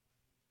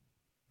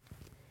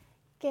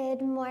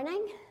Good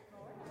morning.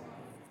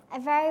 A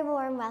very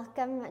warm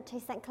welcome to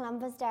St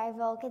Columba's Dairy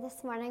Volga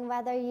this morning,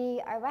 whether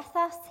you are with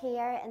us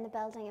here in the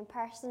building in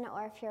person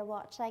or if you're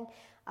watching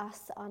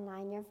us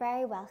online. You're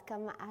very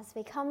welcome as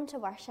we come to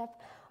worship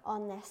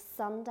on this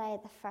Sunday,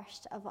 the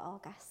 1st of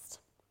August.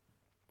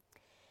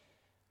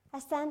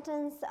 A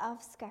sentence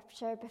of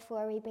scripture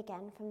before we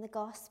begin from the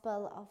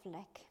Gospel of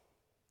Luke.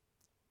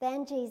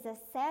 Then Jesus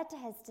said to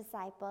his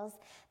disciples,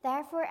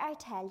 "Therefore I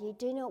tell you,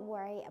 do not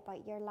worry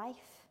about your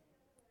life,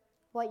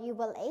 what you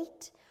will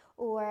eat,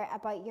 or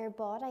about your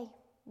body,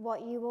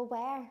 what you will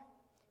wear.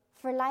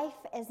 For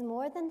life is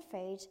more than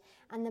food,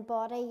 and the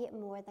body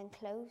more than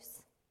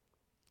clothes.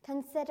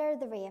 Consider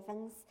the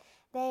ravens.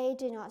 They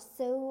do not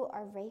sow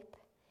or reap.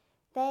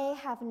 They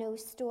have no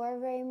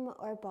storeroom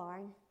or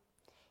barn.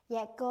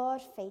 Yet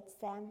God feeds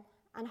them,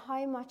 and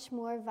how much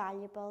more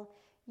valuable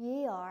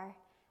you are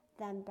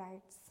than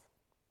birds."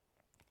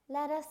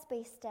 Let us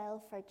be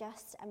still for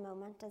just a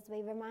moment as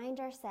we remind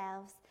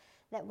ourselves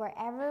that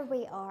wherever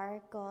we are,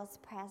 God's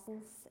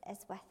presence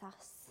is with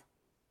us.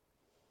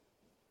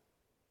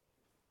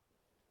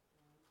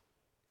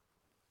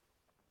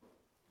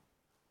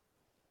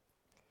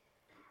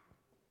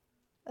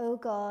 O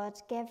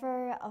God,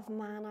 giver of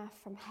manna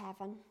from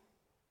heaven,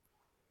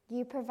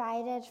 you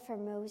provided for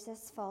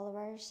Moses'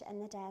 followers in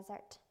the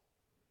desert.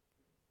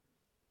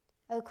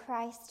 O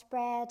Christ,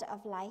 bread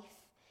of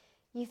life,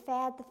 you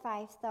fed the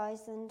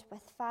 5,000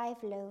 with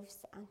 5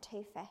 loaves and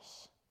 2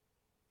 fish.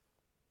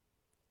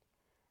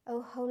 O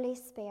Holy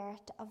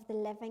Spirit of the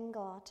living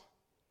God,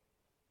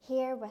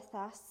 here with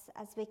us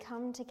as we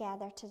come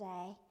together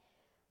today,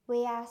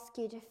 we ask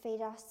you to feed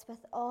us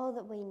with all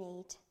that we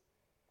need,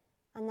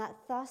 and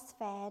that thus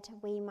fed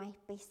we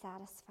might be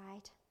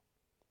satisfied.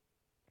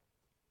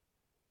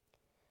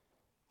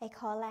 A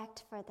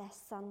collect for this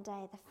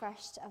Sunday, the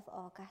 1st of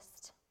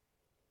August.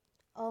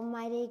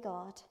 Almighty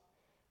God,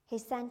 who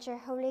sent your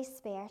Holy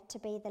Spirit to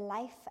be the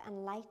life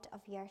and light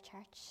of your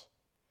church,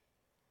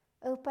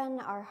 open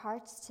our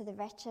hearts to the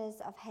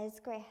riches of his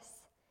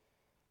grace,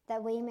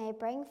 that we may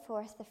bring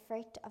forth the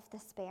fruit of the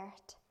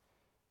Spirit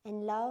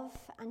in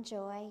love and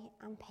joy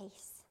and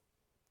peace.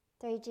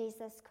 Through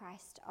Jesus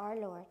Christ our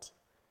Lord.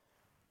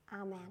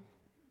 Amen.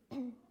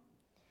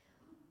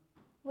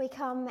 We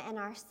come in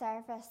our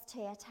service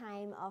to a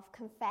time of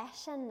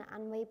confession,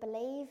 and we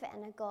believe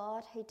in a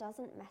God who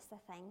doesn't miss a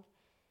thing.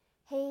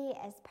 He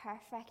is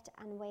perfect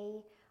and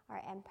we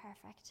are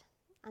imperfect.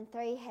 And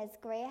through his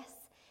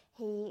grace,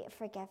 he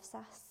forgives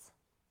us.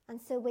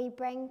 And so we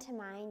bring to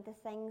mind the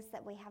things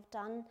that we have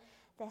done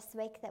this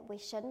week that we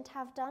shouldn't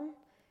have done,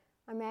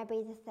 or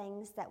maybe the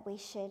things that we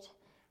should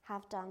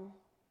have done.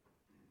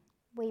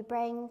 We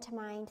bring to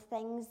mind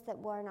things that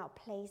were not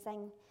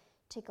pleasing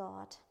to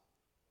God.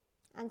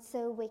 And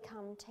so we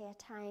come to a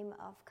time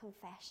of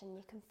confession.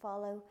 You can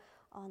follow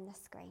on the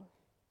screen.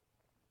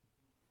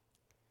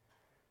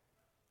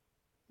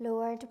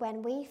 Lord,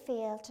 when we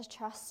fail to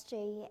trust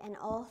you in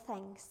all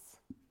things,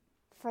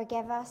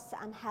 forgive us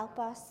and help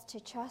us to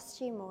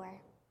trust you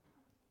more.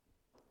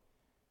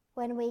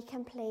 When we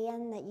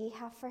complain that you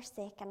have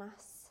forsaken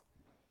us,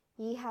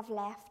 you have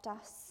left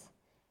us,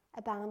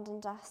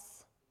 abandoned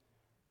us,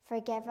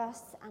 forgive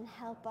us and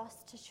help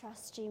us to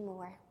trust you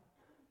more.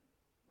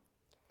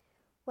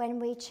 When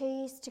we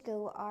choose to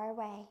go our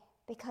way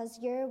because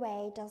your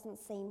way doesn't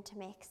seem to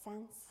make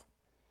sense,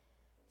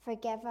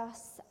 forgive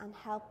us and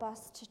help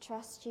us to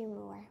trust you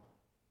more.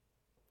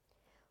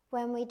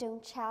 When we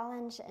don't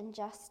challenge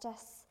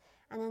injustice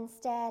and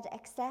instead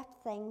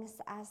accept things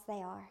as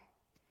they are,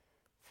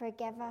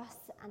 forgive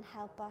us and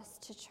help us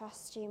to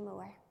trust you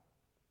more.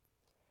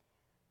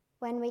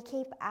 When we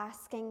keep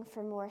asking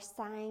for more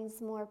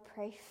signs, more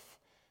proof,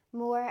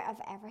 more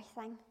of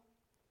everything,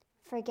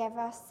 forgive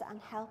us and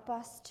help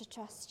us to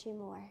trust you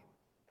more.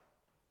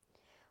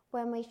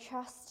 When we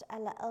trust a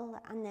little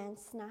and then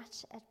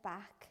snatch it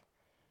back,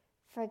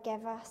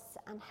 forgive us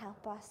and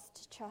help us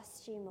to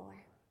trust you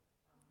more.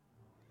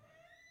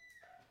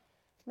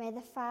 May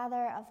the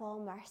Father of all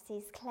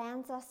mercies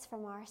cleanse us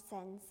from our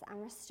sins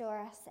and restore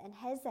us in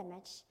his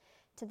image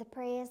to the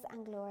praise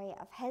and glory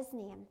of his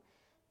name,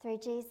 through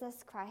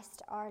Jesus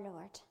Christ our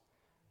Lord.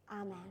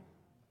 Amen.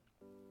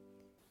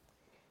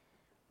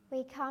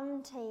 We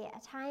come to a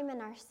time in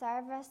our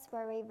service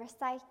where we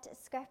recite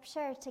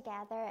scripture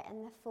together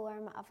in the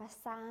form of a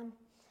psalm.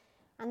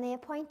 And the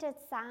appointed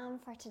psalm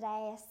for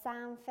today is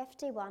Psalm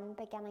 51,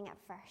 beginning at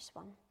verse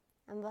 1.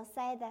 And we'll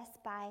say this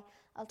by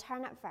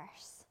alternate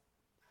verse.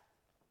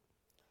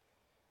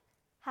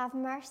 Have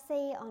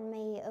mercy on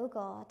me, O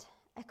God,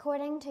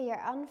 according to your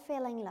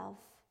unfailing love.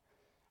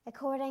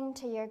 According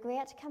to your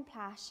great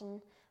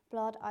compassion,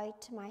 blot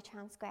out my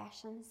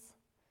transgressions.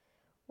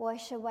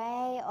 Wash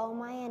away all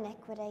my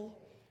iniquity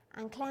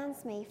and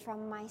cleanse me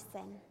from my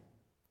sin.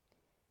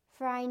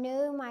 For I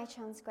know my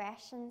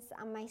transgressions,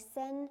 and my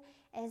sin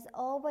is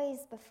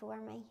always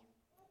before me.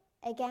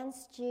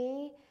 Against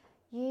you,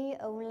 you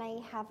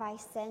only have I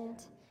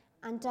sinned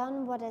and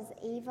done what is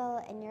evil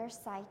in your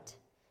sight.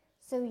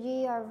 So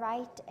you are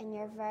right in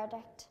your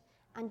verdict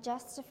and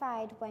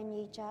justified when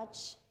you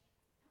judge.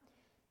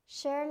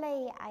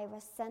 Surely I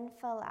was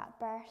sinful at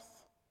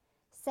birth,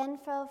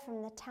 sinful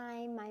from the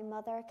time my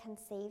mother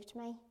conceived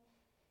me.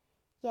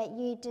 Yet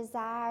you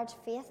desired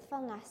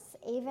faithfulness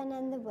even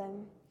in the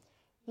womb.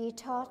 You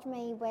taught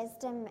me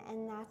wisdom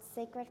in that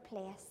secret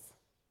place.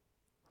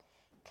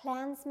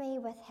 Cleanse me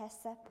with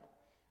hyssop,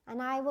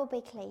 and I will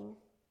be clean.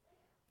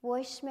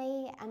 Wash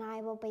me, and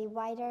I will be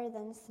whiter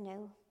than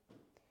snow.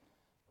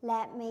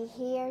 Let me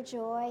hear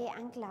joy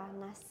and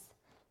gladness.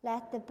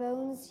 Let the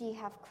bones you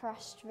have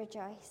crushed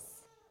rejoice.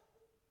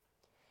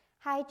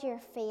 Hide your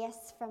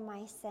face from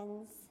my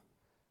sins,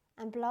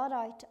 and blot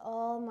out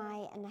all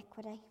my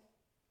iniquity.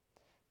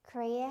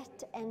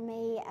 Create in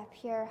me a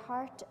pure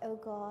heart, O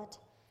God,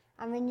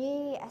 and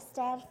renew a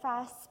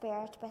steadfast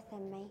spirit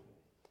within me.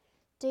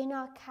 Do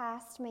not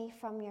cast me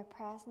from your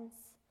presence,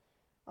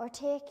 or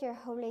take your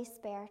Holy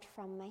Spirit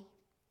from me.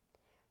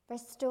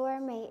 Restore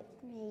me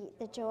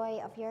the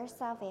joy of your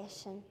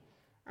salvation,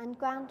 and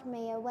grant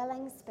me a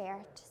willing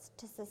spirit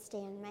to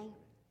sustain me.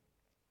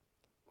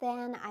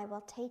 Then I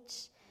will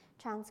teach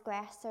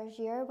transgressors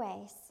your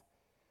ways,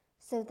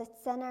 so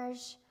that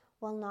sinners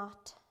will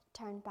not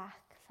turn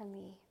back from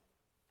you.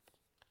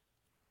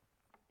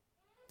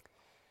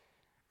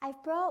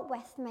 I've brought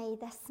with me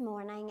this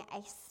morning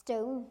a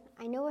stone.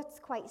 I know it's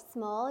quite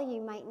small, you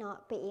might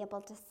not be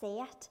able to see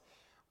it,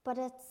 but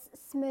it's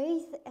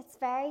smooth, it's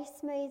very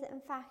smooth.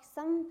 In fact,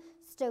 some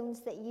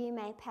stones that you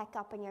may pick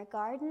up in your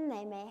garden,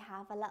 they may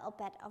have a little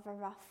bit of a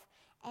rough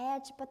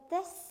edge, but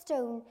this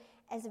stone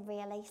is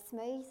really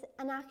smooth,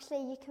 and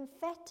actually you can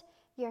fit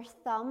your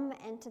thumb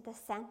into the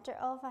centre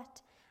of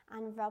it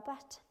and rub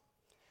it.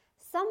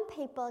 Some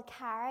people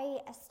carry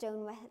a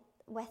stone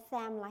with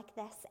them like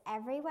this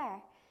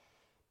everywhere.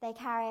 They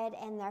carry it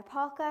in their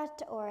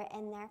pocket or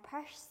in their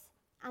purse,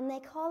 and they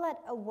call it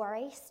a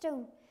worry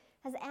stone.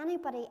 Has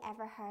anybody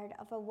ever heard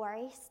of a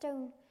worry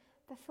stone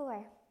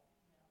before?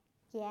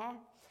 Yeah.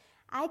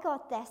 I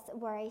got this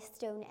worry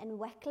stone in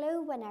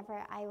Wicklow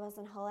whenever I was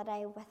on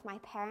holiday with my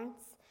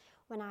parents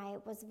when I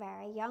was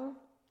very young.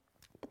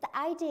 But the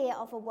idea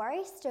of a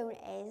worry stone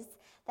is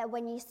that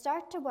when you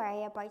start to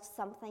worry about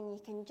something, you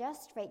can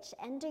just reach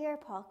into your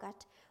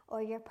pocket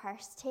or your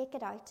purse, take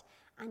it out,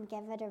 and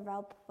give it a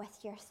rub with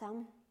your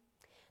thumb.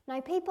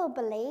 Now, people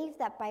believe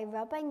that by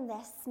rubbing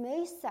this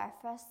smooth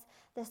surface,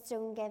 the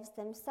stone gives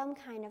them some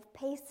kind of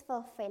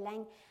peaceful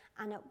feeling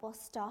and it will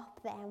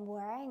stop them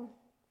worrying.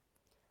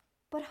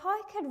 But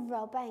how could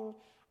rubbing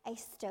a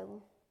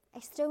stone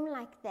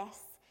like this,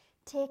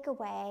 take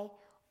away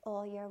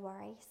all your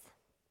worries?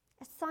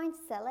 It sounds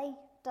silly,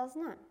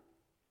 doesn't it?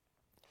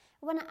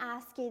 I want to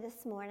ask you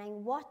this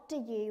morning, what do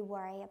you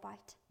worry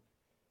about?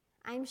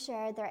 I'm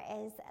sure there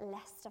is a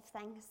list of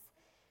things.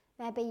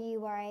 Maybe you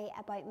worry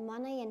about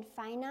money and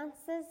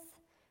finances.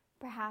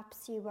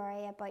 Perhaps you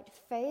worry about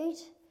food.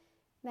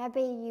 Maybe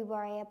you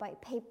worry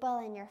about people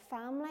in your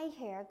family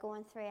who are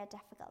going through a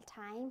difficult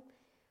time.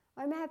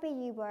 Or maybe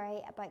you worry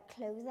about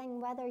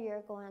clothing, whether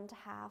you're going to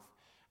have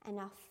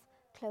enough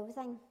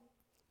clothing.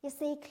 You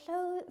see,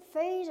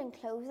 food and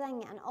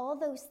clothing and all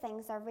those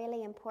things are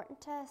really important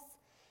to us.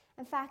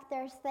 In fact,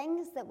 there are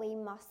things that we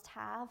must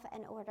have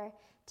in order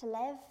to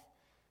live.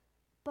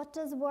 But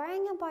does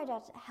worrying about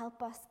it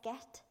help us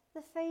get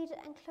the food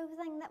and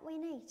clothing that we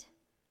need?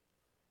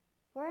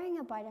 Worrying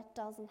about it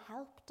doesn't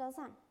help, does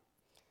it?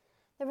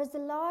 There was a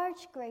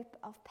large group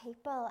of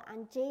people,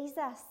 and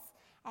Jesus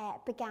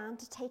began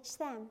to teach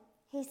them.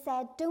 He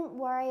said, don't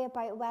worry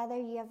about whether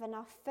you have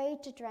enough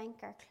food to drink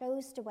or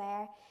clothes to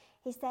wear.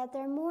 He said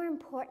there are more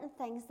important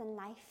things in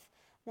life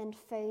than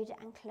food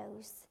and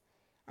clothes.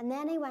 And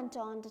then he went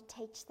on to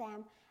teach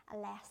them a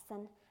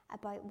lesson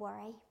about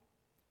worry.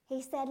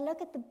 He said,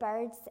 look at the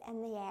birds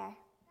in the air.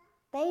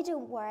 They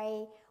don't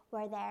worry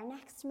where their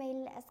next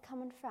meal is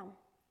coming from.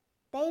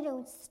 They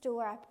don't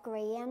store up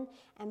grain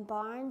in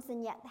barns,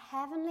 and yet the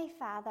Heavenly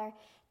Father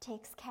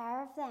takes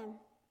care of them.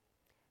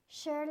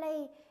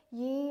 Surely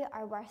you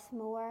are worth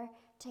more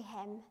to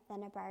him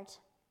than a bird.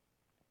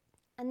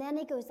 And then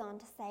he goes on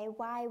to say,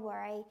 why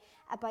worry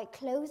about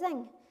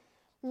clothing?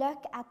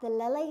 Look at the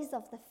lilies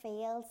of the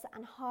fields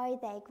and how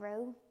they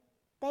grow.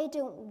 They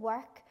don't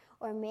work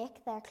or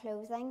make their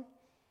clothing,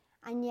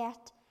 and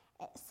yet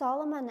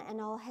Solomon in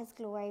all his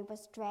glory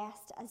was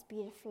dressed as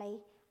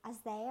beautifully as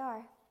they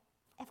are.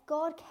 If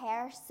God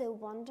cares so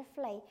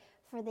wonderfully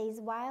for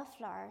these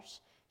wildflowers,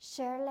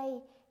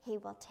 surely he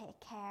will take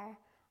care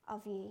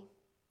of you.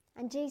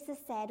 And Jesus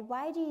said,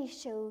 why do you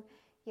show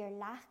your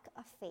lack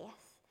of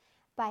faith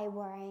by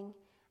worrying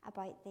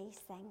about these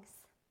things?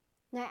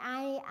 Now,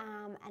 I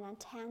am an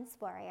intense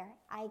worrier.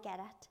 I get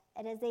it.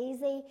 It is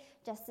easy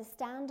just to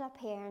stand up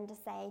here and to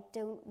say,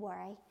 don't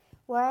worry.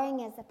 Worrying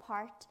is a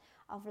part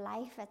of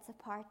life. It's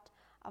a part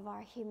of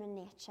our human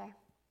nature.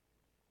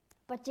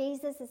 But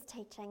Jesus is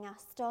teaching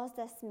us, does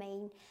this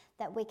mean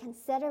that we can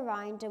sit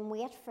around and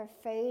wait for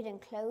food and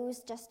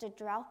clothes just to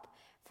drop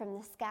from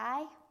the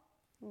sky?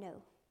 No.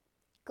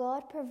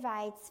 God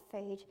provides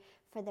food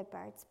for the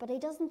birds, but he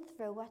doesn't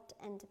throw it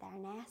into their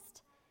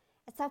nest.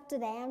 It's up to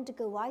them to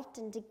go out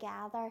and to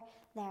gather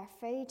their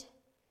food.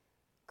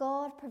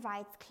 God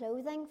provides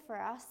clothing for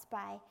us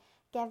by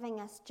giving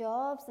us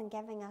jobs and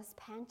giving us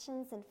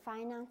pensions and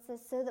finances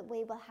so that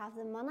we will have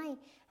the money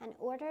in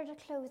order to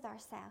clothe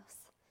ourselves.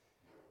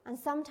 And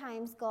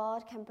sometimes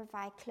God can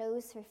provide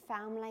clothes through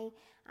family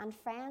and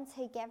friends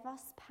who give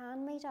us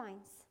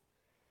hand-me-downs.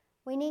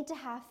 We need to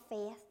have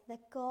faith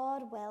that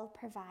God will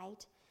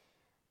provide,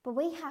 but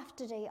we have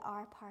to do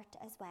our part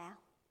as well.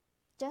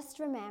 Just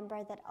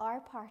remember that our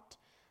part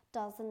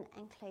doesn't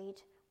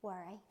include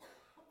worry.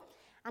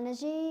 And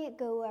as you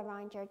go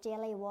around your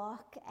daily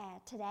walk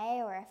today,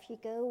 or if you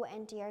go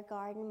into your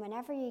garden,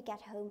 whenever you get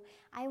home,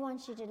 I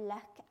want you to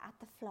look at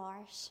the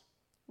flowers.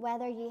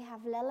 Whether you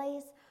have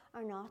lilies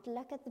or not,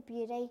 look at the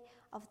beauty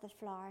of the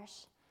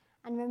flowers.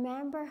 And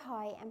remember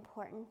how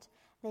important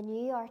that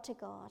you are to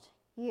God.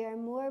 You are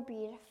more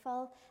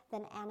beautiful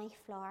than any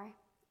flower.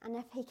 And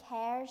if He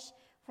cares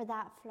for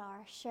that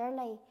flower,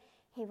 surely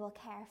He will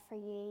care for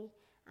you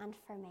and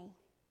for me.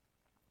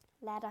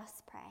 Let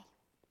us pray.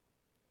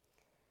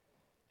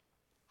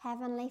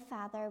 Heavenly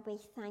Father, we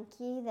thank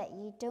you that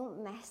you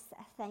don't miss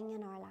a thing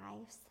in our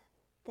lives,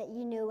 that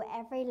you know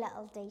every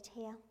little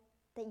detail,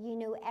 that you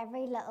know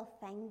every little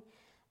thing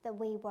that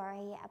we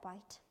worry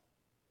about.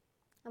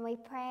 And we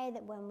pray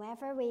that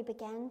whenever we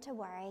begin to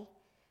worry,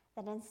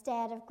 that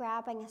instead of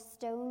grabbing a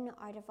stone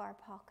out of our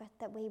pocket,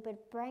 that we would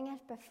bring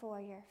it before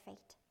your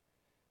feet,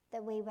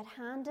 that we would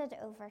hand it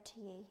over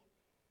to you,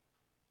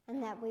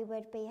 and that we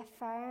would be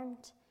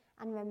affirmed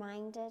and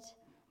reminded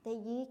that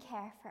you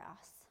care for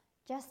us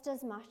just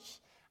as much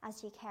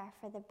as you care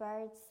for the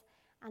birds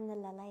and the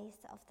lilies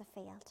of the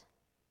field.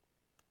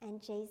 In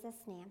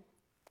Jesus' name,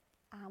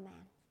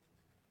 amen.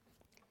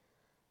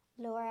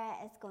 Laura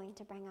is going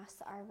to bring us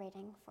our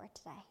reading for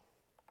today.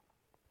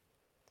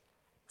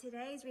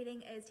 Today's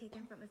reading is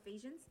taken from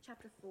Ephesians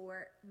chapter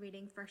 4,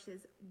 reading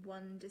verses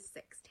 1 to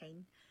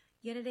 16,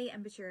 Unity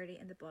and Maturity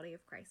in the Body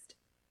of Christ.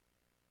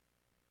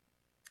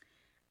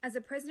 As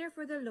a prisoner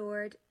for the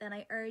Lord, then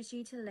I urge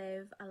you to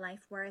live a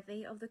life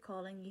worthy of the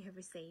calling you have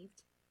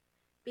received.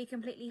 Be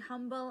completely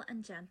humble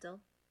and gentle.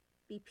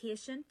 Be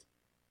patient,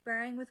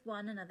 bearing with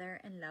one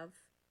another in love.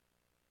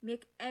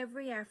 Make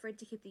every effort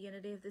to keep the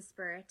unity of the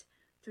Spirit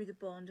through the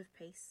bond of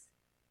peace.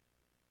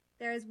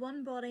 There is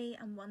one body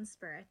and one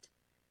Spirit,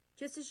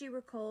 just as you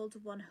were called to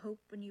one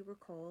hope when you were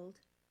called,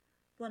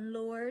 one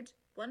Lord,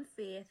 one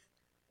faith,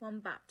 one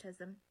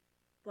baptism,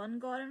 one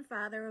God and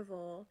Father of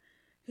all,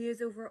 who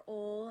is over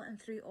all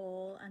and through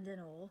all and in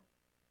all.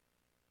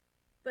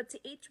 But to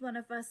each one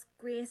of us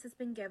grace has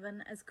been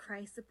given as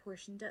Christ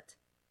apportioned it.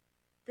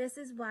 This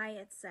is why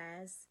it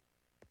says,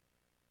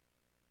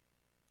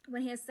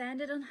 when he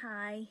ascended on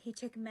high, he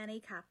took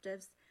many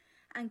captives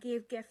and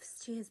gave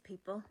gifts to his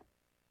people.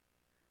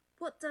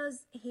 What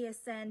does he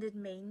ascended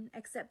mean,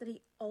 except that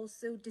he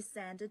also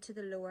descended to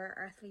the lower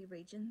earthly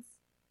regions?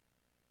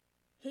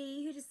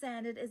 He who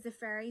descended is the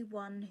very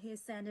one who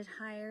ascended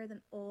higher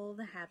than all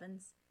the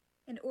heavens,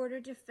 in order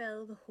to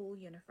fill the whole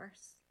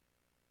universe.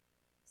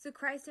 So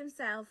Christ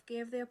himself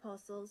gave the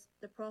apostles,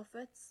 the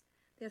prophets,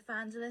 the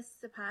evangelists,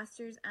 the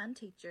pastors and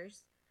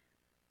teachers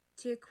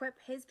to equip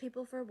his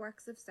people for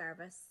works of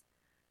service,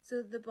 so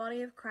that the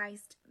body of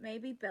Christ may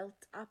be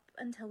built up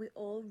until we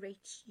all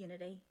reach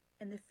unity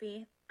in the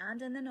faith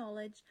and in the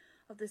knowledge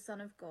of the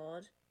Son of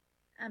God,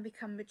 and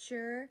become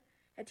mature,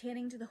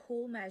 attaining to the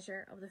whole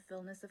measure of the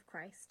fullness of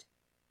Christ.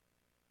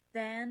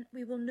 Then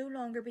we will no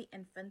longer be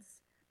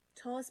infants,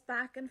 tossed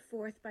back and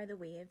forth by the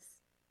waves,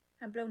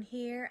 and blown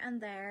here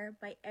and there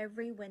by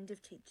every wind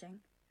of teaching,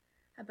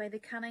 and by the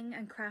cunning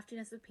and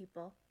craftiness of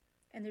people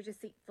in their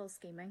deceitful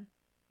scheming.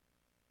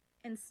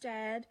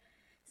 Instead,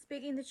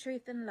 speaking the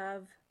truth in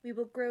love, we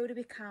will grow to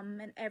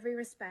become in every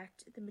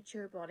respect the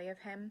mature body of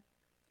him,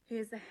 who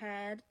is the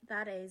head,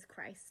 that is,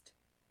 Christ.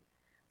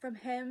 From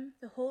him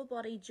the whole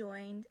body,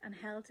 joined and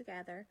held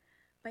together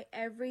by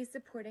every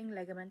supporting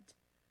ligament,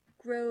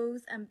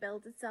 grows and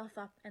builds itself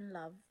up in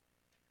love,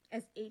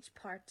 as each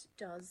part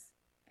does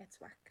its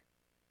work.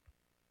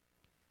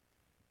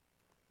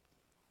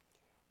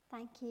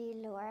 Thank you,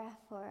 Laura,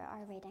 for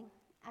our reading.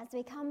 As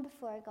we come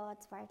before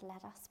God's word,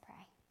 let us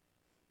pray.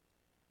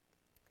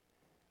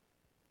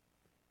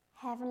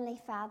 Heavenly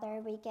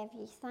Father, we give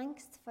you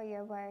thanks for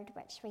your word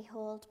which we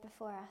hold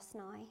before us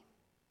now.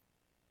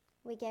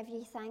 We give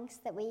you thanks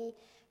that we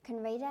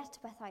can read it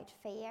without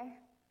fear.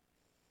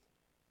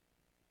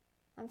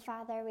 And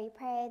Father, we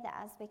pray that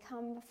as we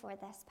come before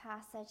this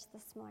passage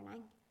this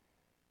morning,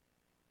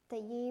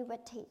 that you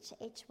would teach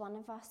each one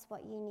of us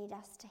what you need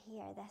us to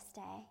hear this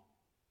day.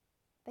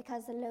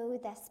 Because although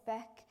this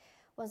book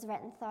was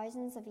written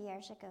thousands of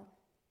years ago,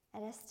 it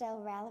is still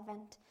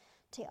relevant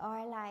to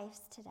our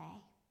lives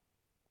today.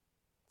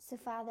 So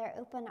Father,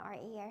 open our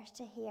ears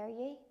to hear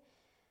you,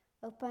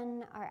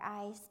 open our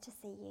eyes to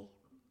see you,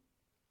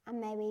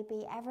 and may we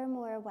be ever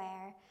more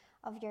aware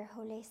of your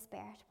Holy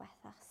Spirit with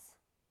us.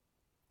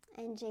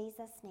 In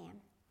Jesus'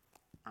 name,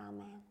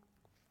 amen.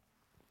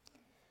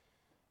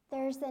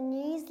 There's a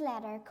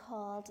newsletter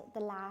called The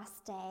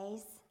Last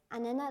Days,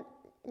 and in it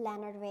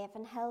Leonard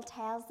Ravenhill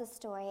tells the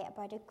story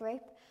about a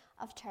group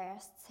of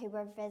tourists who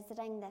were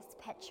visiting this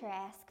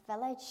picturesque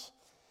village.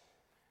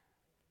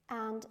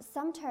 And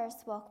some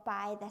tourists walked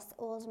by this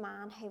old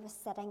man who was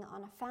sitting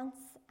on a fence,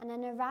 and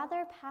in a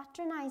rather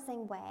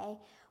patronising way,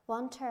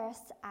 one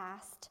tourist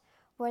asked,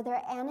 "Were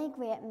there any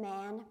great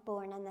men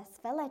born in this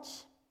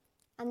village?"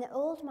 And the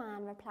old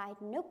man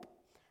replied, "Nope,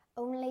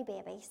 only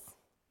babies."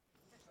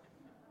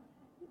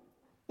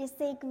 You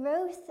see,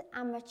 growth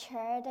and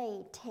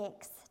maturity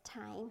takes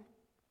time.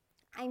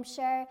 I'm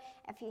sure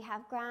if you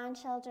have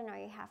grandchildren or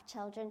you have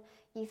children,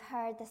 you've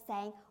heard the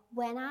saying,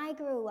 "When I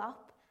grow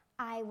up,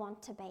 I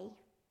want to be."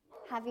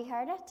 Have you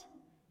heard it?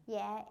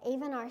 Yeah,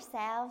 even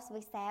ourselves, we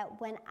say it,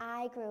 "When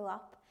I grew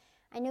up."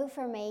 I know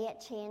for me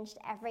it changed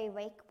every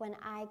week. When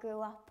I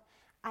grew up,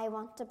 I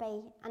want to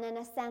be. And in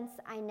a sense,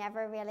 I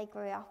never really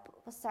grew up,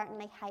 well,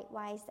 certainly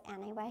height-wise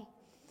anyway.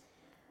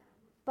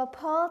 But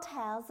Paul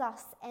tells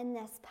us in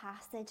this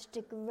passage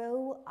to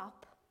grow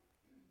up.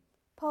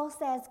 Paul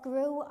says,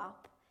 grow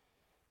up.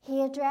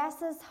 He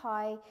addresses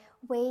how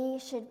we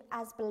should,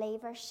 as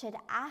believers, should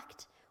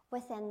act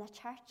within the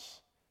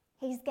church.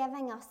 He's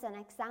giving us an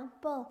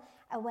example,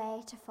 a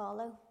way to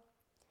follow.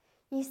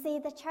 You see,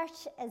 the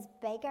church is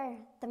bigger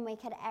than we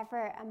could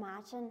ever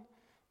imagine,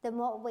 than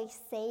what we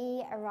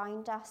see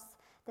around us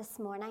this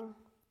morning.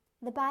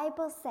 The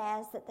Bible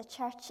says that the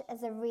church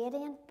is a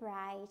radiant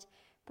bride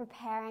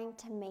preparing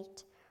to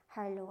meet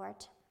her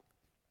Lord.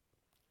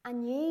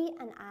 And you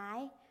and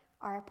I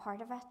are a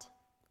part of it.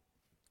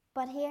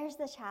 But here's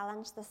the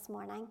challenge this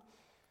morning.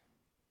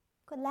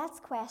 Let's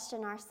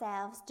question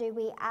ourselves. Do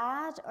we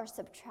add or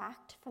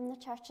subtract from the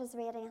church's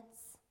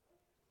radiance?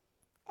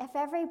 If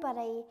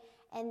everybody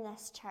in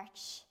this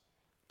church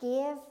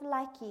gave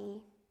like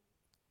you,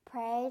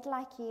 prayed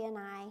like you and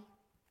I,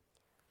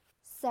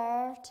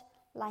 served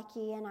like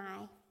you and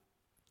I,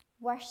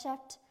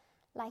 worshipped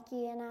like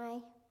you and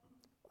I,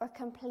 or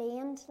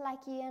complained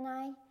like you and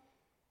I,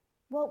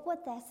 what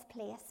would this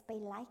place be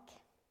like?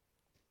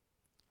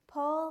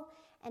 Paul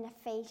in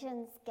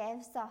Ephesians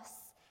gives us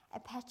a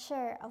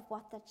picture of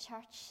what the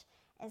church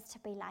is to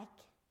be like.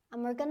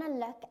 And we're going to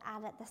look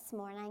at it this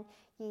morning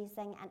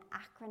using an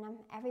acronym.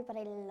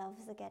 Everybody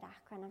loves a good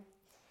acronym.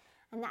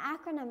 And the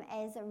acronym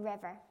is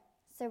RIVER.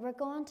 So we're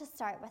going to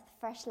start with the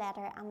first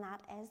letter, and that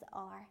is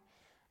R.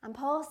 And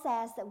Paul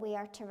says that we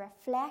are to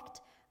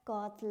reflect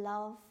God's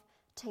love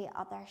to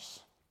others.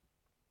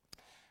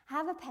 I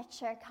have a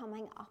picture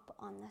coming up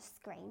on the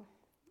screen,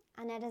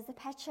 and it is a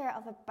picture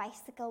of a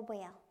bicycle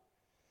wheel.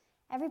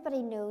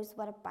 Everybody knows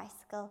what a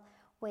bicycle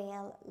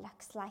wheel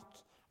looks like.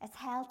 It's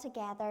held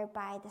together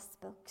by the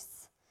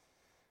spokes.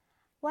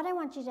 What I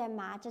want you to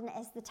imagine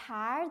is the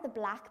tire, the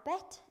black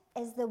bit,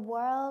 is the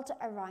world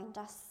around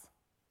us.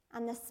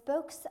 And the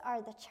spokes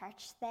are the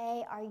church.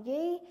 They are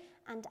you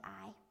and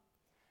I.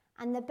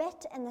 And the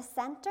bit in the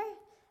centre,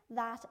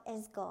 that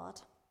is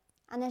God.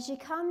 And as you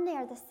come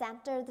near the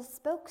centre, the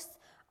spokes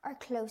are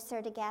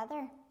closer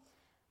together.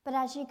 But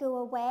as you go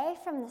away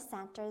from the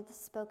centre, the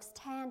spokes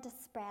tend to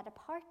spread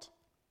apart.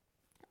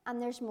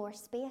 And there's more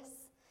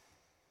space.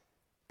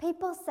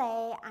 People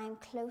say I'm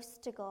close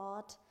to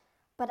God,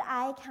 but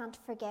I can't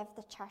forgive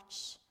the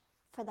church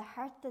for the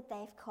hurt that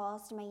they've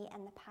caused me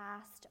in the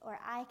past, or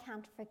I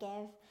can't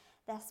forgive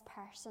this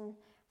person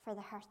for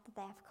the hurt that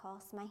they've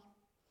caused me.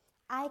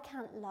 I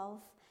can't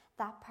love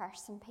that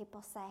person,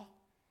 people say.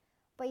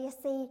 But you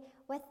see,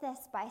 with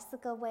this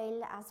bicycle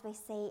wheel, as we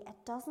see,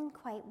 it doesn't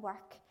quite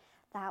work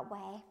that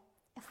way.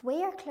 If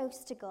we are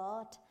close to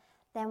God,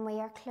 then we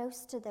are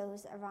close to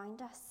those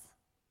around us.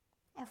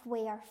 If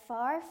we are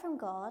far from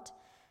God,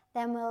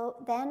 then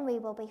we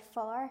will be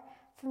far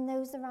from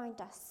those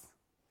around us.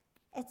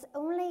 It's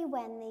only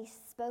when these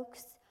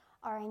spokes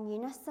are in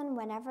unison,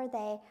 whenever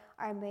they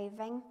are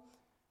moving,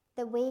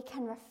 that we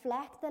can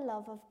reflect the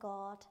love of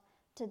God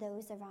to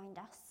those around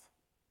us.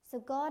 So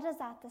God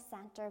is at the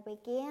centre. We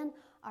gain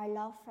our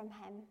love from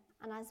him.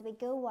 And as we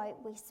go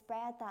out, we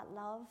spread that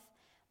love,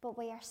 but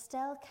we are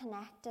still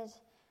connected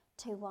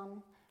to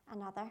one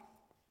another.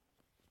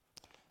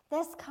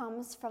 This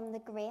comes from the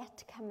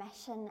Great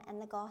Commission in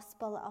the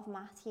Gospel of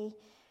Matthew,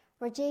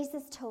 where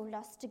Jesus told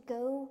us to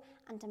go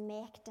and to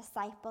make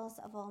disciples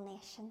of all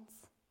nations.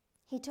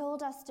 He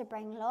told us to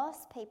bring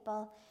lost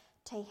people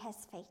to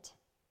his feet.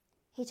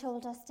 He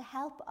told us to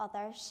help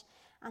others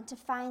and to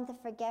find the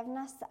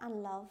forgiveness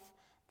and love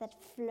that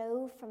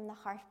flow from the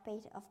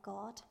heartbeat of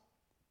God.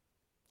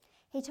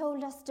 He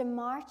told us to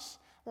march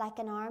like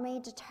an army,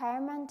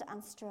 determined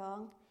and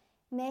strong,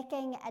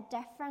 making a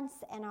difference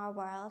in our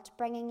world,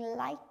 bringing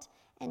light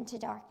into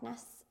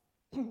darkness.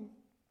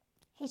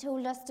 He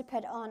told us to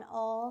put on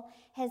all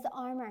his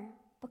armour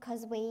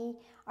because we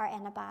are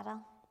in a battle.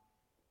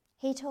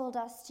 He told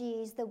us to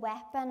use the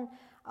weapon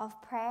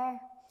of prayer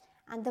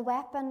and the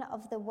weapon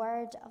of the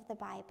word of the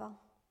Bible.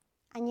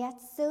 And yet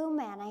so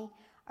many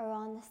are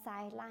on the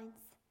sidelines.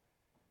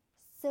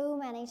 So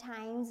many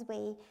times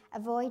we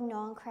avoid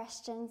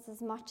non-Christians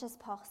as much as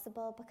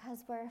possible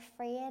because we're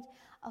afraid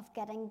of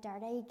getting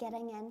dirty,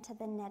 getting into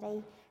the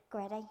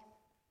nitty-gritty.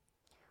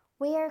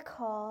 We are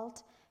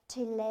called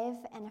to live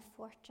in a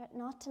fortress,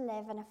 not to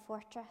live in a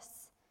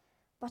fortress,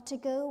 but to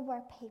go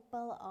where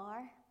people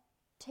are,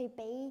 to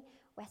be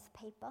with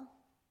people.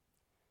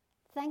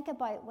 Think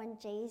about when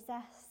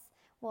Jesus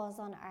was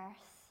on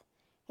earth.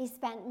 He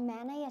spent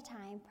many a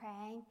time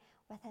praying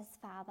with his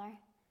Father,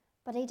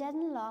 but he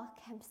didn't lock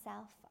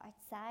himself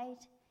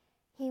outside.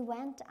 He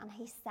went and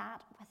he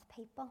sat with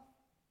people,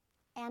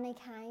 any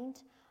kind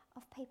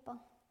of people.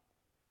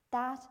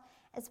 That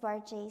is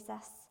where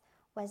Jesus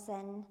was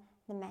in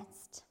the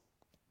midst.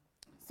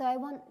 So I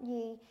want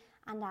you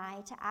and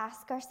I to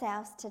ask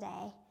ourselves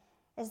today,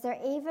 is there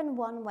even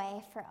one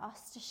way for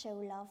us to show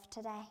love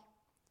today,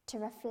 to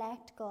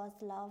reflect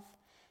God's love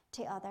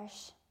to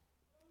others?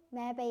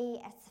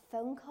 Maybe it's a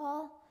phone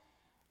call,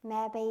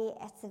 maybe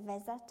it's a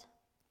visit,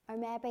 or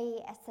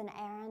maybe it's an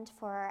errand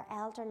for our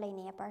elderly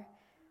neighbour,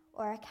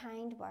 or a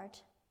kind word.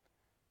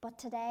 But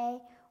today,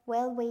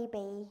 will we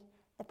be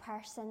the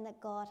person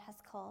that God has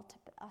called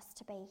us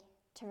to be,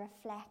 to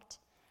reflect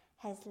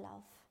his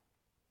love?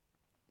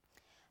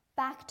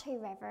 Back to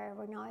River,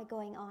 we're now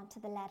going on to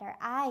the letter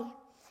I,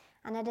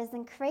 and it is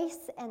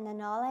increase in the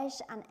knowledge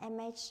and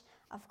image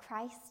of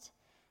Christ.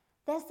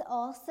 This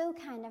also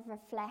kind of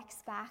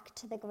reflects back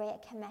to the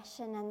Great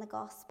Commission in the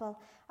Gospel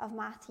of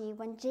Matthew,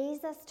 when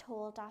Jesus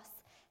told us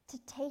to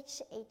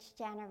teach each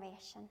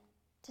generation,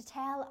 to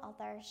tell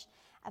others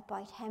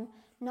about him,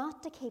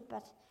 not to keep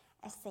it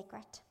a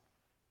secret.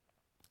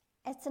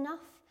 It's enough.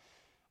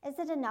 Is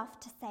it enough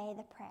to say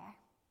the prayer?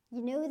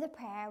 You know the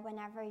prayer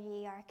whenever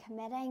you are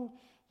committing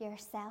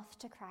yourself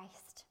to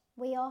Christ.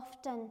 We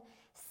often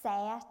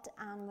say it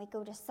and we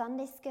go to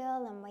Sunday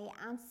school and we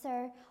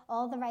answer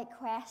all the right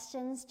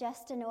questions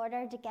just in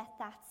order to get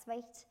that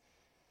sweet.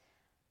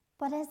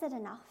 But is it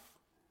enough?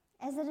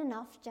 Is it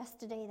enough just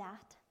to do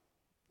that?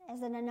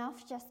 Is it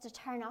enough just to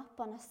turn up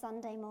on a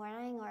Sunday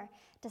morning or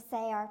to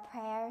say our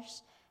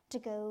prayers to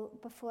go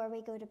before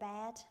we go to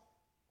bed?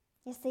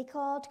 You see,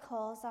 God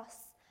calls us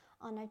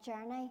on a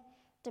journey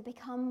to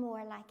become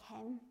more like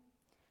him.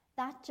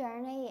 That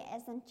journey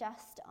isn't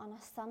just on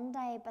a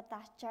Sunday, but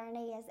that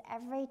journey is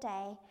every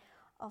day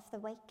of the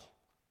week.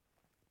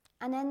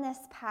 And in this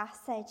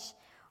passage,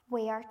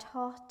 we are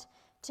taught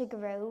to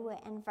grow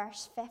in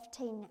verse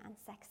 15 and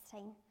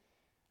 16.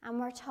 And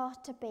we're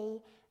taught to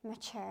be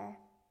mature.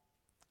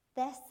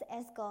 This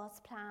is God's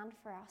plan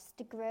for us,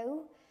 to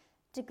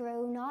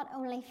grow not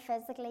only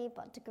physically,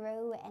 but to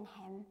grow in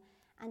him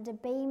and to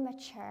be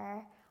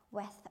mature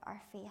with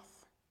our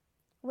faith.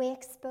 We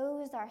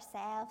expose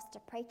ourselves to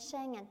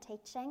preaching and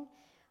teaching.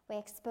 We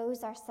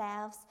expose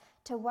ourselves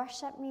to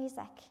worship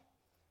music.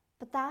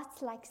 But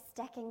that's like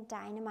sticking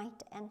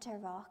dynamite into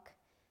rock.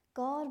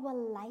 God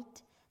will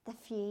light the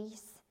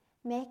fuse,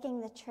 making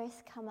the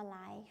truth come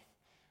alive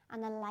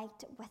and a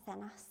light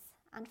within us.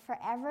 And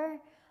forever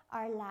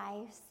our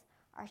lives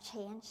are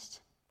changed.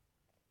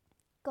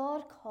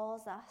 God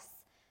calls us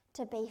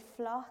to be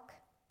flock,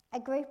 a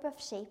group of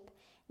sheep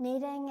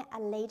needing a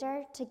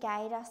leader to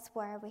guide us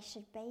where we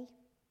should be.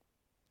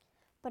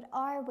 But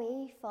are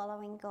we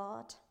following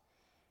God?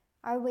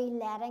 Are we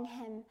letting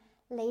him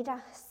lead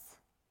us?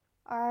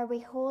 Or are we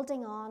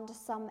holding on to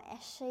some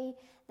issue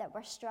that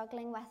we're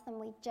struggling with and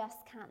we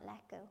just can't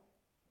let go?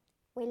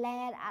 We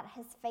lay it at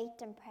his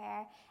feet in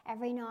prayer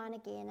every now and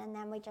again, and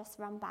then we just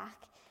run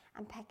back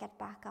and pick it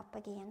back up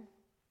again.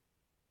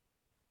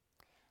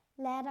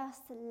 Let us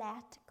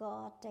let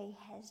God do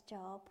his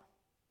job.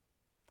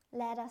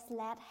 Let us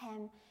let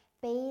him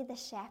be the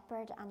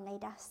shepherd and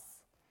lead us,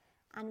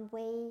 and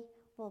we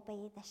will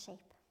be the sheep.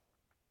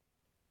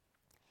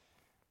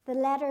 The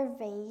letter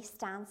V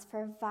stands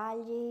for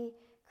value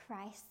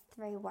Christ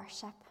through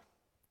worship.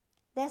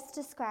 This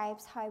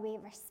describes how we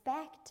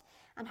respect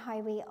and how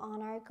we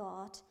honour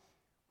God,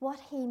 what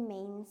he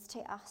means to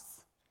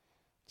us.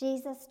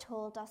 Jesus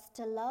told us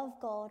to love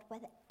God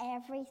with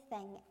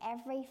everything,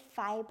 every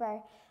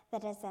fibre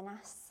that is in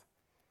us.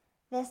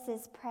 This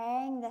is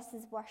praying, this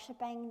is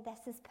worshipping,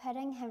 this is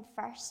putting him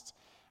first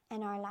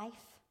in our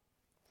life.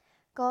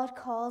 God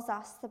calls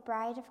us the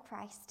bride of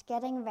Christ,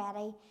 getting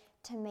ready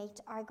to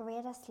meet our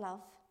greatest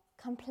love,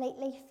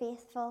 completely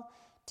faithful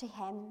to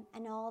him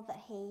in all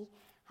that he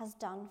has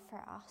done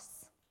for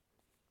us.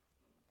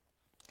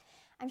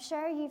 I'm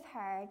sure you've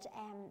heard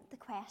the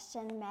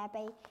question,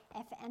 maybe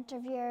if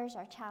interviewers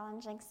are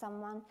challenging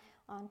someone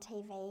on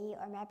TV,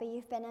 or maybe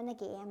you've been in a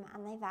game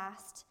and they've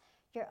asked,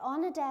 you're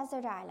on a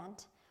desert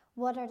island,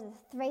 what are the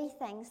 3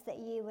 things that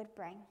you would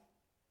bring?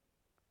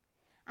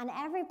 And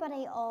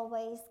everybody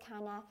always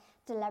kind of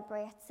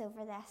deliberates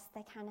over this.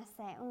 They kind of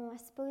say, I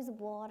suppose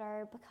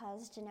water,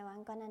 because,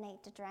 I'm going to need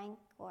to drink,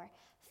 or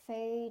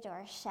food,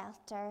 or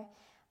shelter.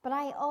 But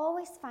I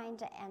always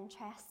find it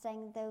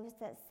interesting, those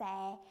that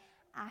say,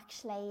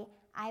 actually,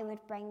 I would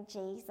bring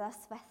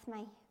Jesus with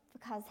me,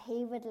 because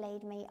he would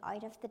lead me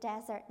out of the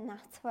desert, and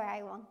that's where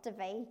I want to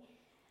be.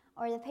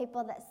 Or the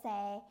people that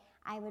say,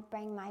 I would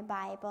bring my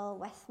Bible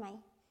with me.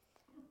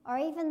 Or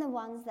even the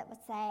ones that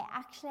would say,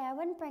 actually, I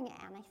wouldn't bring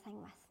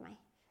anything with me.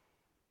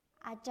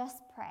 I'd just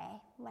pray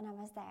when I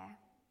was there,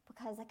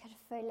 because I could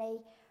fully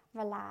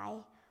rely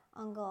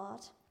on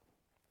God.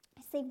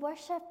 See,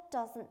 worship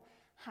doesn't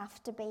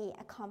have to be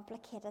a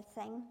complicated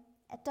thing.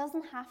 It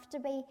doesn't have to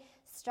be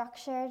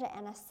structured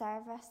in a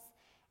service.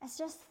 It's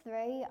just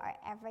through our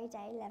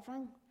everyday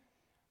living.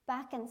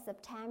 Back in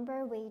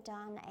September, we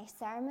done a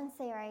sermon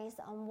series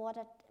on what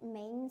it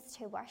means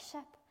to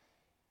worship.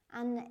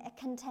 And it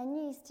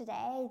continues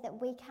today that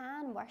we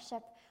can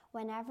worship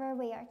whenever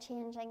we are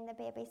changing the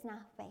baby's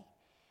nappy.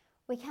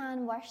 We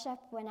can worship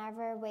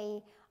whenever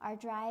we are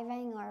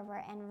driving or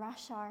we're in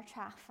rush hour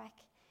traffic.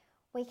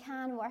 We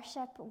can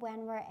worship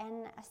when we're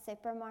in a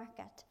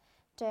supermarket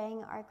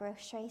doing our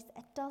groceries.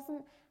 It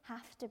doesn't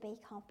have to be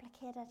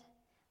complicated,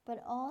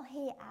 but all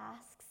he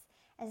asks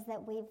is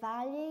that we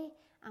value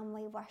and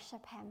we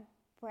worship him.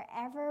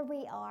 Wherever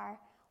we are,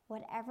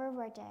 whatever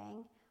we're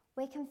doing,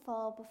 we can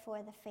fall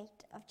before the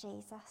feet of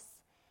Jesus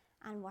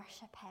and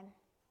worship him.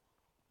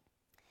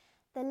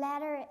 The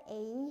letter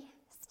E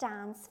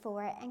stands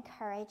for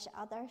encourage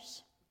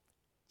others.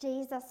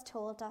 Jesus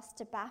told us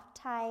to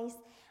baptize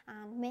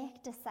and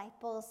make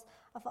disciples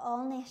of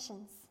all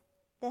nations.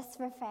 This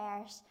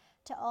refers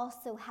to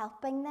also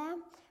helping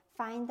them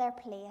find their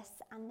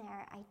place and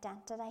their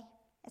identity.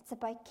 It's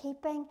about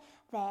keeping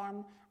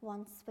them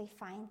once we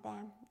find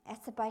them.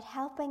 It's about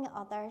helping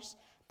others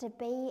to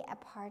be a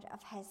part of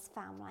his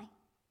family.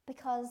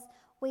 Because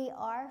we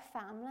are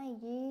family,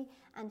 you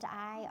and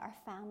I are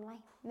family.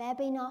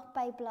 Maybe not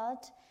by blood,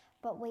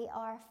 but we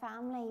are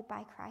family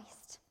by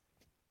Christ.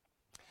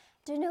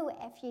 Do you know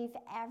if you've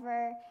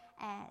ever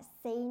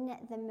seen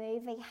the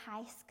movie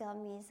High School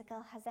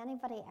Musical? Has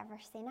anybody ever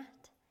seen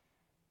it?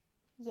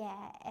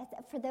 Yeah,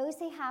 for those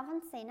who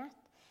haven't seen it,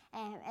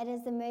 it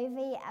is a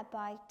movie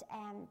about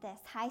this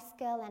high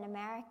school in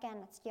America,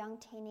 and it's young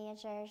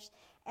teenagers.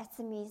 It's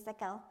a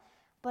musical.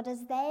 But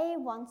as they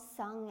once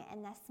sung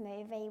in this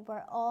movie,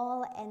 we're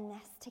all in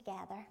this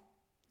together.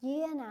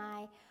 You and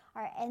I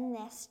are in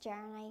this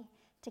journey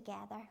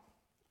together.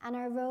 And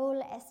our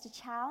role is to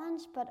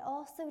challenge, but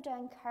also to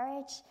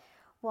encourage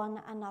one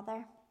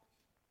another.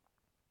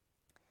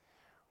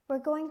 We're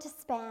going to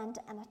spend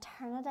an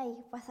eternity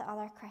with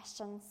other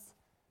Christians,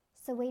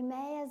 so we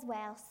may as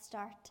well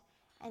start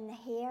in the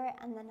here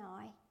and the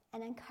now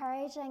and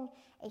encouraging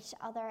each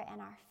other in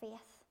our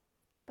faith.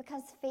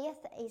 Because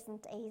faith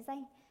isn't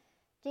easy.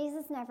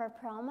 Jesus never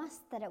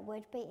promised that it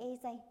would be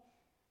easy,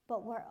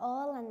 but we're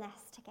all in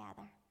this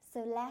together.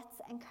 So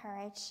let's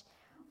encourage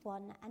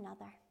one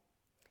another.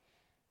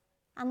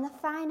 And the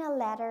final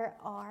letter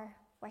R,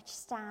 which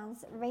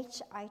stands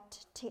reach out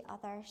to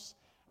others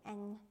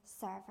in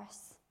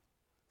service.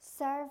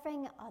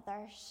 Serving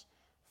others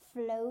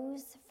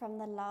flows from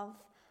the love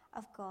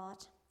of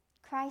God.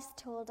 Christ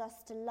told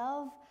us to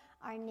love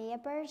our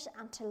neighbours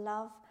and to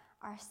love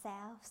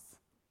ourselves.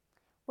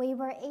 We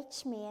were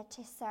each made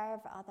to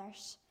serve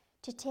others,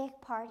 to take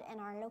part in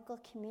our local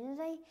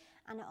community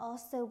and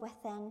also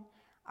within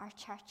our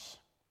church.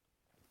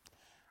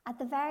 At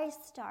the very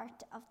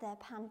start of the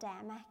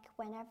pandemic,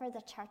 whenever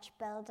the church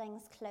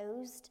buildings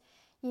closed,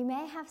 you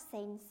may have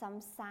seen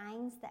some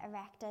signs that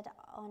erected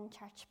on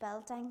church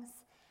buildings,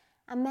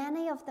 and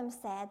many of them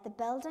said the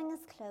building is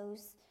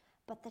closed,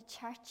 but the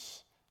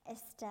church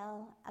is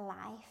still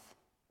alive.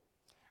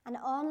 And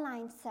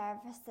online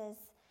services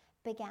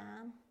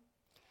began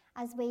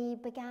as we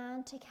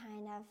began to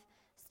kind of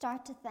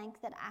start to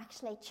think that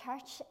actually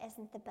church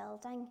isn't the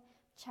building,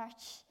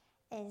 church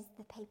is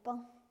the people.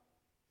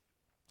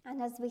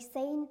 And as we've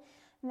seen,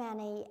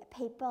 many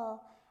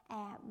people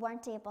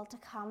weren't able to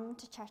come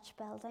to church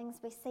buildings.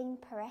 We've seen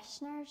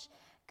parishioners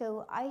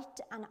go out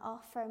and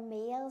offer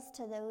meals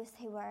to those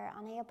who were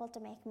unable to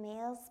make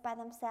meals by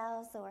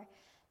themselves, or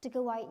to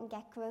go out and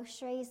get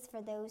groceries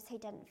for those who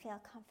didn't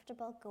feel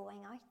comfortable going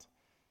out.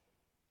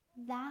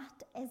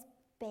 That is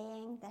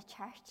being the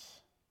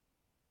church,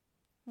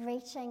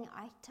 reaching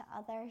out to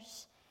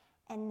others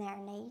in their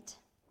need.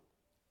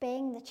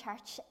 Being the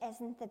church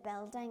isn't the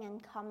building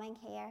and coming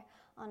here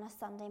on a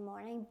Sunday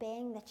morning.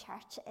 Being the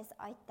church is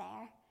out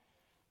there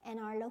in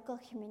our local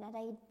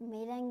community,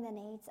 meeting the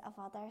needs of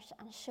others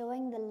and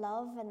showing the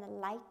love and the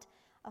light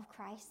of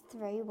Christ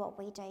through what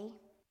we do.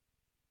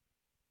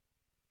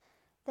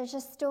 There's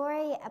a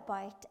story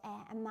about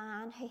a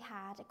man who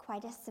had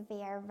quite a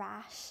severe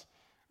rash,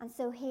 and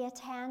so he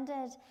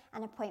attended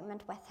an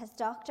appointment with his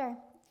doctor,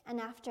 and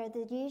after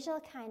the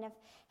usual kind of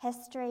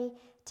history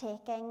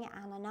taking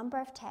and a number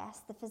of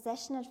tests, the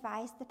physician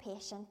advised the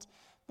patient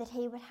that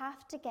he would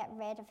have to get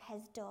rid of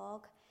his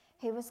dog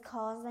who was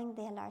causing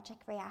the allergic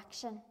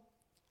reaction.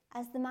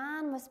 As the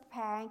man was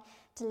preparing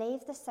to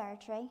leave the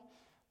surgery,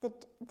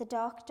 the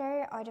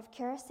doctor, out of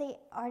curiosity,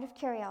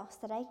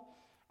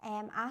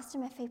 asked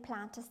him if he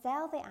planned to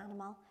sell the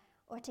animal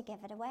or to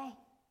give it away.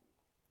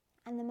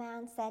 And the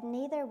man said,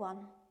 "Neither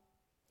one.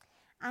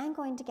 I'm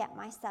going to get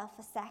myself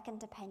a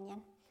second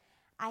opinion.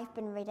 I've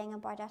been reading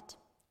about it.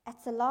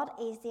 It's a lot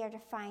easier to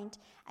find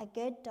a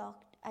good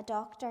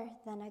doctor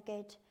than a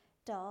good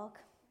dog."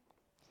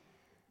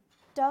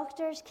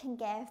 Doctors can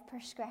give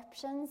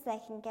prescriptions, they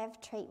can give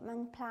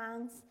treatment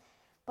plans,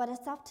 but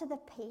it's up to the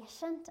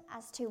patient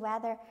as to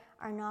whether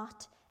or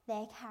not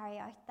they carry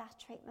out that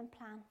treatment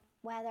plan.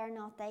 whether or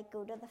not they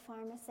go to the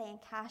pharmacy and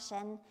cash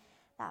in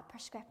that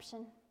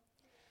prescription.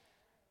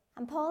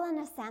 And Paul, in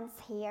a sense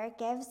here,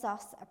 gives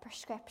us a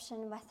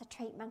prescription with a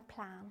treatment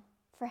plan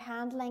for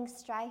handling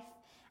strife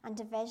and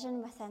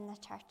division within the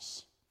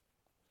church.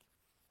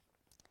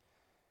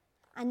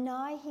 And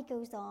now he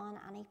goes on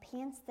and he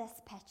paints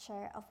this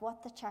picture of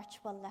what the church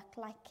will look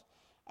like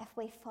if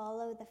we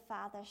follow the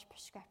Father's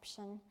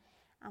prescription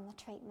and the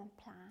treatment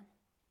plan.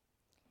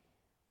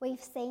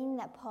 We've seen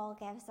that Paul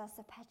gives us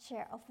a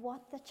picture of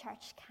what the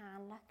church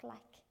can look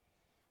like,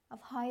 of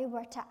how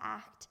we're to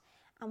act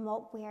and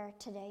what we're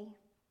to do.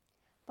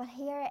 But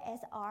here is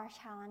our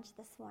challenge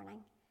this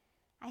morning.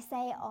 I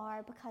say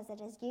our because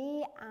it is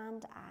you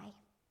and I.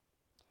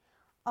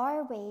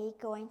 Are we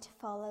going to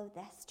follow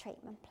this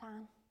treatment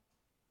plan?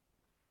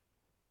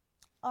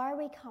 Are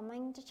we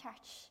coming to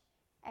church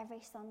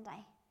every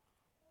Sunday?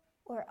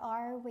 Or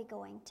are we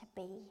going to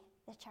be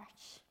the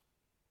church?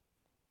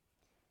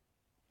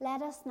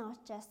 Let us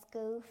not just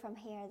go from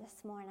here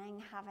this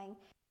morning having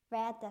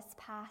read this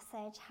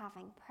passage,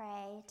 having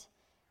prayed,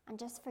 and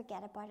just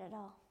forget about it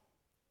all.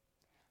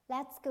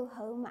 Let's go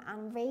home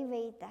and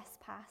reread this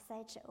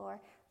passage or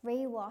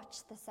re-watch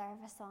the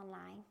service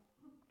online.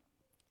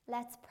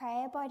 Let's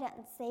pray about it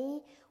and see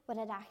what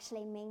it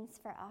actually means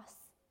for us.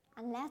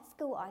 And let's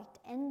go out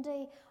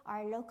into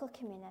our local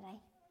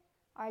community,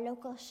 our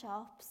local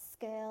shops,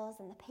 schools,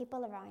 and the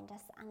people around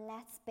us, and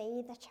let's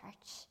be the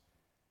church.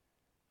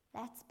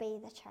 Let's be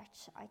the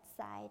church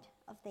outside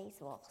of these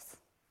walls.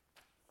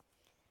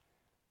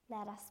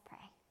 Let us pray.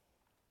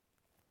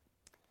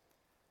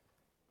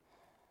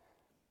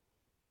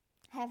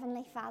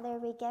 Heavenly Father,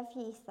 we give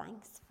you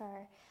thanks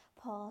for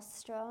Paul's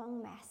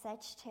strong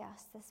message to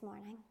us this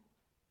morning.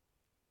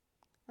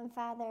 And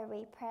Father,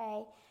 we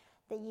pray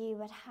that you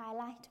would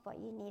highlight what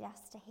you need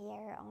us to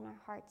hear on our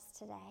hearts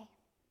today.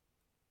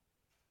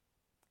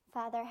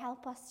 Father,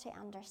 help us to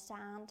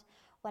understand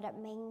what it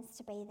means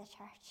to be the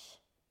church,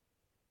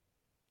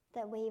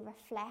 that we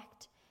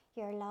reflect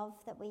your love,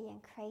 that we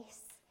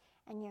increase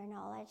in your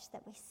knowledge,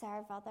 that we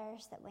serve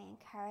others, that we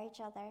encourage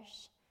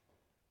others.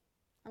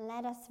 And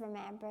let us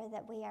remember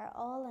that we are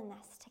all in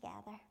this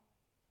together,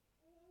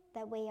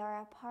 that we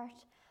are a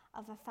part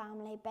of a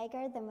family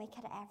bigger than we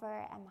could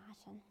ever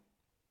imagine.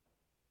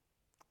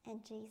 In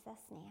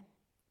Jesus' name,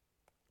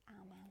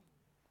 amen.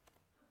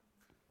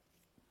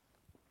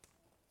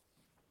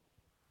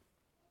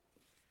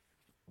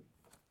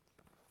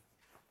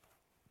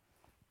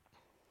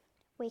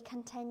 We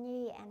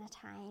continue in a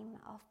time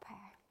of prayer.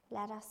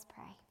 Let us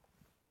pray.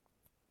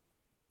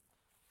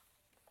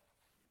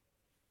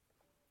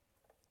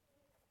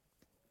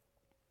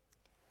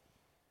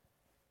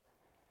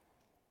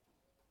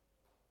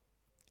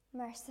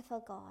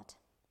 Merciful God,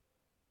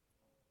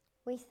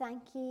 we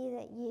thank you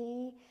that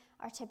you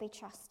are to be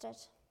trusted,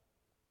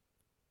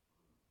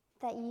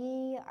 that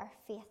you are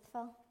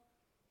faithful,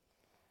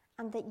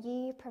 and that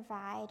you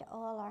provide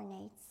all our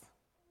needs.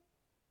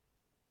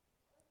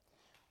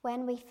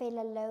 When we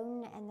feel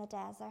alone in the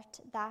desert,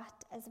 that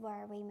is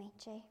where we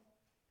meet you.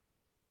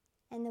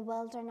 In the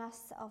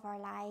wilderness of our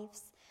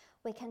lives,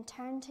 we can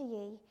turn to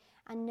you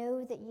and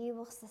know that you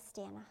will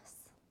sustain us.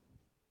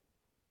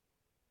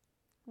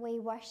 We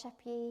worship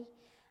you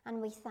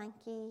and we thank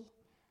you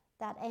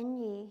that in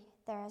you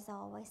there is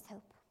always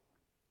hope.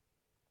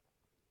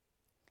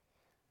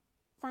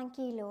 Thank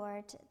you,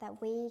 Lord,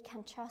 that we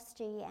can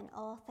trust you in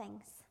all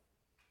things,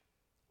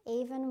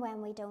 even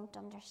when we don't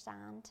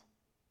understand,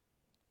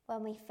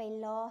 when we feel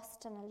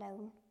lost and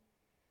alone,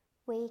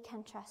 we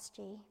can trust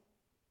you.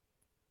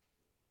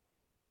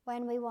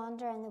 When we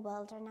wander in the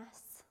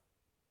wilderness,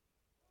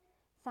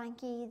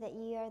 thank you that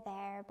you are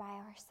there by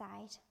our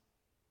side,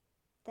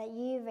 that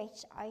you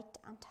reach out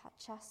and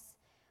touch us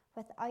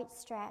with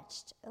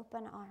outstretched,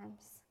 open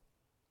arms.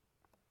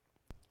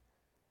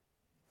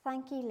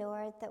 Thank you,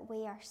 Lord, that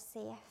we are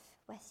safe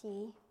with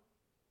you,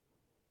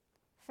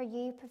 for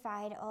you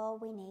provide all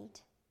we need,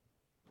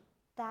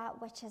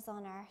 that which is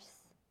on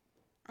earth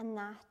and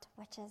that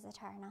which is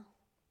eternal.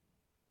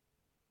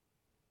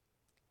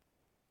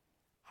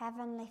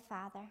 Heavenly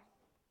Father,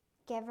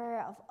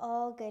 giver of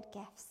all good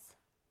gifts,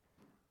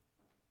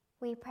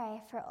 we pray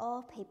for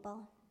all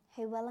people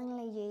who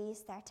willingly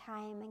use their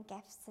time and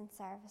gifts in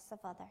service of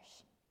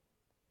others.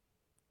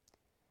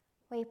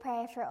 We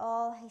pray for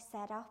all who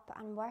set up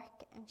and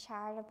work in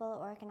charitable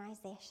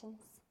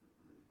organisations.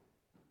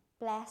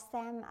 Bless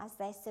them as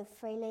they so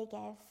freely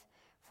give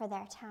for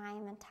their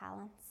time and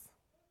talents.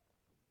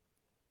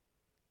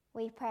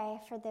 We pray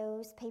for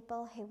those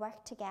people who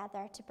work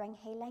together to bring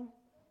healing,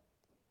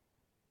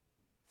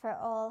 for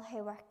all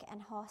who work in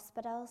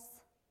hospitals,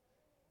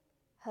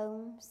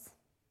 homes,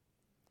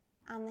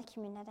 and the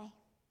community.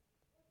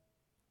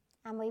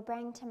 And we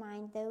bring to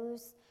mind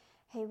those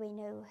who we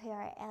know who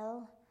are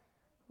ill,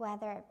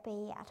 whether it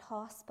be at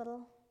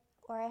hospital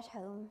or at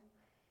home,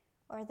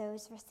 or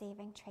those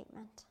receiving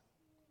treatment.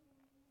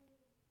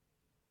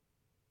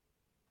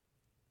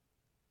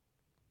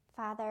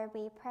 Father,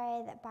 we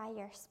pray that by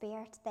your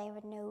Spirit they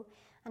would know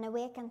an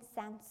awakened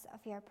sense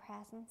of your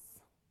presence.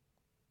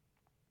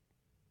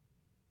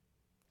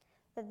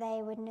 that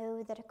they would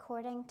know that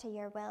according to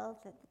your will,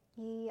 that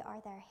you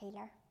are their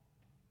healer.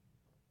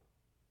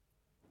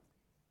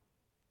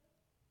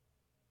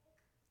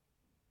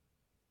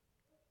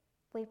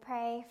 We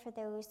pray for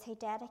those who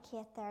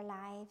dedicate their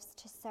lives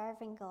to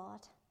serving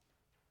God,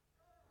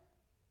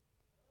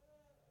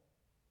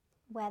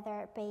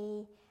 whether it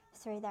be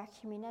through their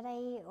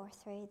community or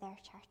through their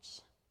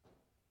church.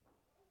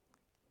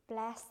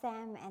 Bless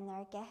them in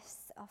their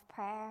gifts of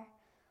prayer,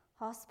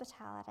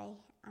 hospitality,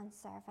 and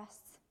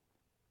service.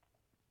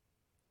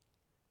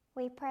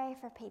 We pray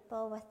for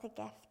people with the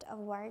gift of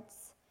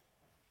words,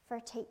 for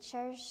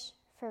teachers,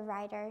 for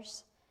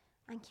writers,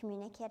 and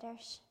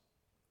communicators.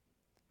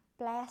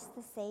 Bless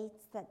the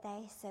seeds that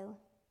they sow.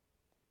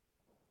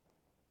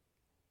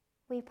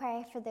 We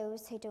pray for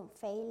those who don't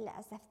feel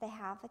as if they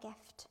have a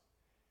gift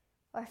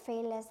or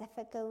feel as if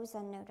it goes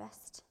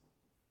unnoticed.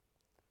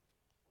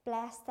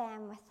 Bless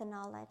them with the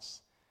knowledge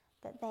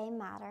that they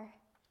matter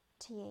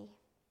to you.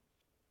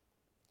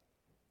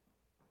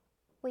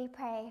 We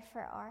pray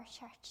for our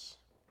church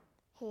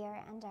here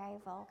in Derry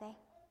Volga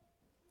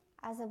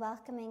as a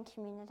welcoming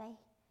community,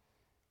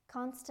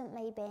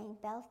 constantly being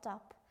built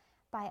up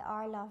by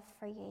our love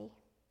for you.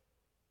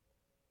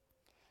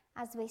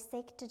 As we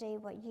seek to do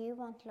what you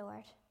want,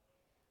 Lord,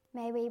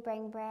 may we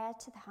bring bread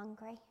to the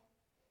hungry,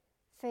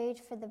 food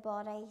for the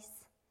bodies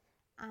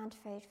and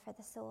food for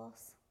the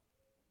souls,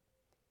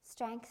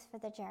 strength for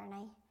the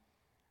journey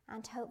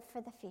and hope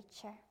for the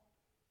future.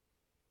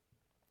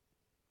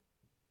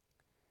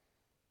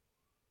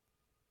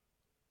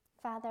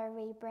 Father,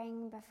 we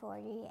bring before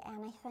you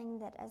anything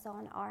that is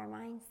on our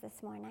minds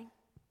this morning,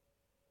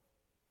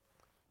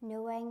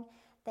 knowing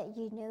that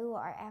you know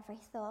our every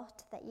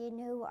thought, that you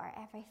know our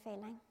every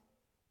feeling,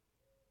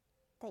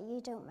 that you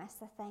don't miss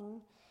a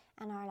thing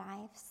in our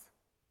lives.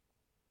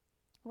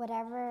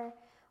 Whatever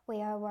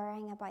we are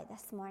worrying about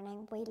this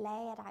morning, we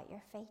lay it at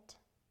your feet.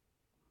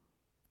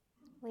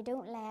 We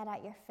don't lay it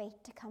at your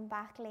feet to come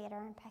back later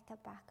and pick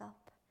it back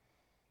up,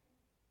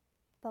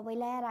 but we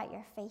lay it at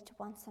your feet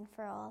once and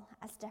for all,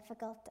 as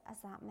difficult as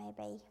that may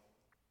be.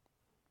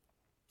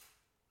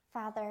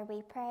 Father,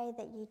 we pray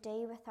that you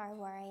do with our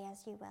worry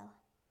as you will,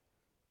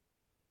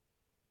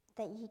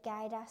 that you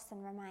guide us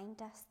and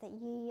remind us that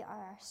you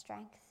are our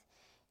strength,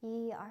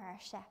 you are our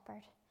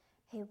shepherd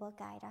who will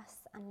guide us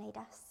and lead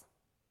us.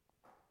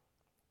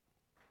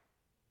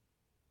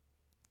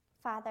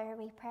 Father,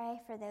 we pray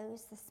for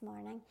those this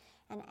morning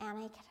in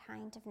any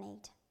kind of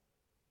need,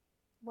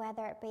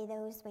 whether it be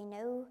those we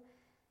know,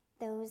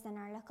 those in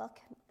our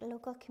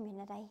local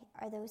community,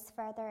 or those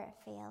further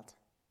afield.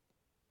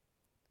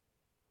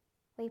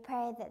 We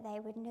pray that they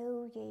would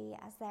know you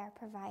as their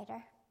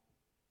provider,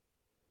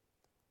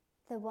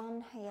 the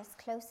one who is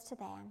close to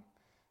them,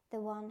 the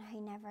one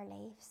who never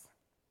leaves.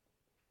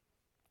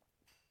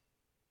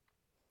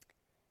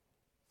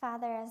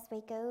 Father, as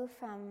we go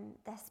from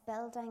this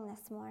building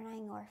this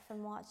morning or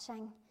from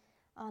watching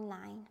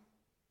online,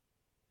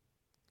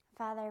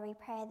 Father, we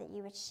pray that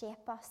you would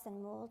shape us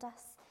and mould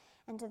us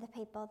into the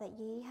people that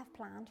you have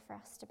planned for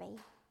us to be.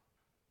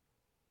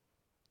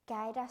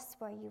 Guide us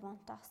where you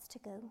want us to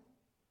go.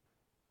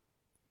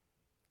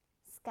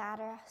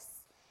 Scatter us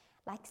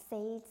like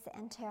seeds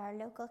into our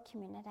local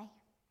community,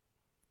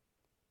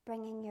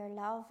 bringing your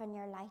love and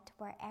your light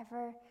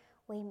wherever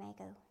we may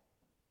go.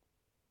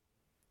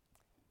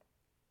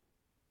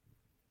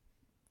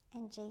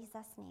 In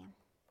Jesus' name,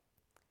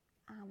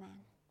 amen.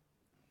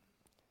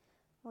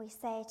 We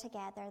say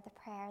together the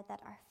prayer that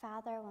our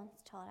Father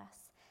once taught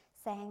us,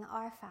 saying,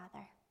 Our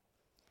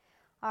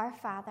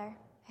Father,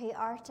 who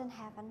art in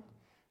heaven,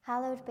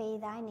 hallowed be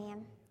thy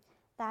name.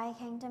 Thy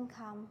kingdom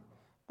come,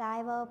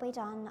 thy will be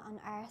done on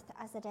earth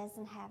as it is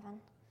in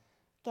heaven.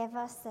 Give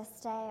us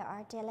this day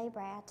our daily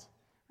bread,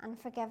 and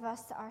forgive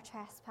us our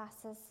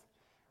trespasses,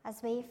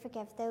 as we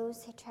forgive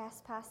those who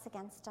trespass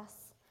against us.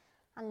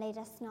 And lead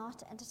us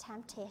not into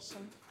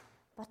temptation,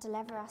 but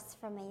deliver us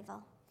from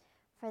evil.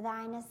 For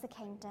thine is the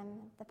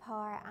kingdom, the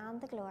power, and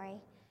the glory,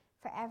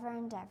 forever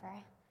and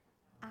ever.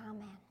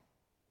 Amen.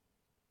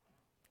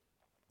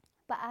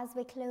 But as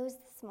we close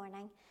this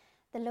morning,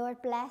 the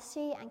Lord bless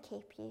you and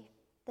keep you.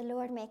 The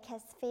Lord make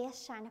his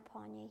face shine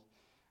upon you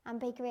and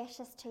be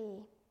gracious to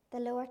you. The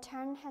Lord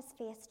turn his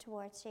face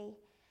towards you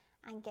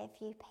and give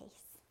you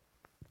peace.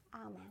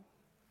 Amen.